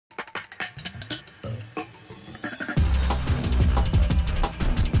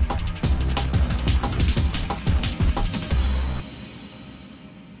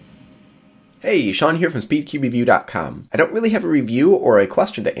Hey, Sean here from SpeedCubeReview.com. I don't really have a review or a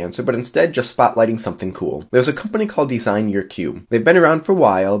question to answer, but instead just spotlighting something cool. There's a company called Design Your Cube. They've been around for a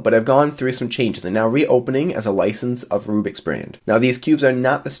while, but have gone through some changes and now reopening as a license of Rubik's brand. Now these cubes are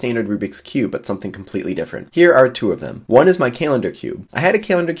not the standard Rubik's Cube, but something completely different. Here are two of them. One is my calendar cube. I had a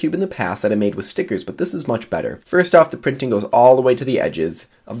calendar cube in the past that I made with stickers, but this is much better. First off, the printing goes all the way to the edges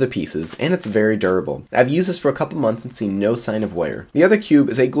of the pieces, and it's very durable. I've used this for a couple months and seen no sign of wear. The other cube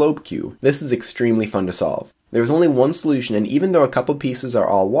is a globe cube. This is extremely fun to solve. There is only one solution, and even though a couple pieces are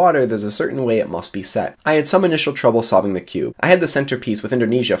all water, there's a certain way it must be set. I had some initial trouble solving the cube. I had the centerpiece with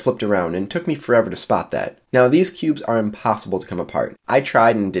Indonesia flipped around, and it took me forever to spot that. Now these cubes are impossible to come apart. I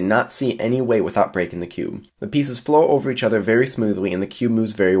tried and did not see any way without breaking the cube. The pieces flow over each other very smoothly and the cube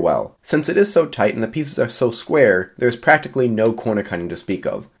moves very well. Since it is so tight and the pieces are so square, there is practically no corner cutting to speak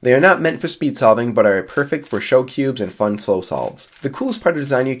of. They are not meant for speed solving, but are perfect for show cubes and fun slow solves. The coolest part of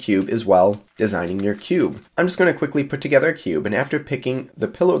Design Your Cube is, well, designing your cube. I'm just going to quickly put together a cube, and after picking the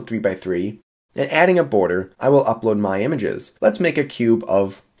pillowed 3x3 and adding a border, I will upload my images. Let's make a cube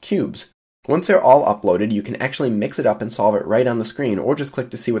of cubes. Once they're all uploaded, you can actually mix it up and solve it right on the screen, or just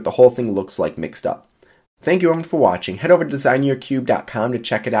click to see what the whole thing looks like mixed up. Thank you everyone for watching. Head over to designyourcube.com to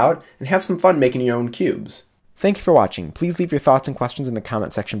check it out and have some fun making your own cubes. Thank you for watching. Please leave your thoughts and questions in the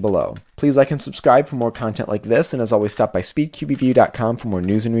comment section below. Please like and subscribe for more content like this, and as always, stop by speedcubereview.com for more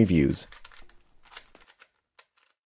news and reviews.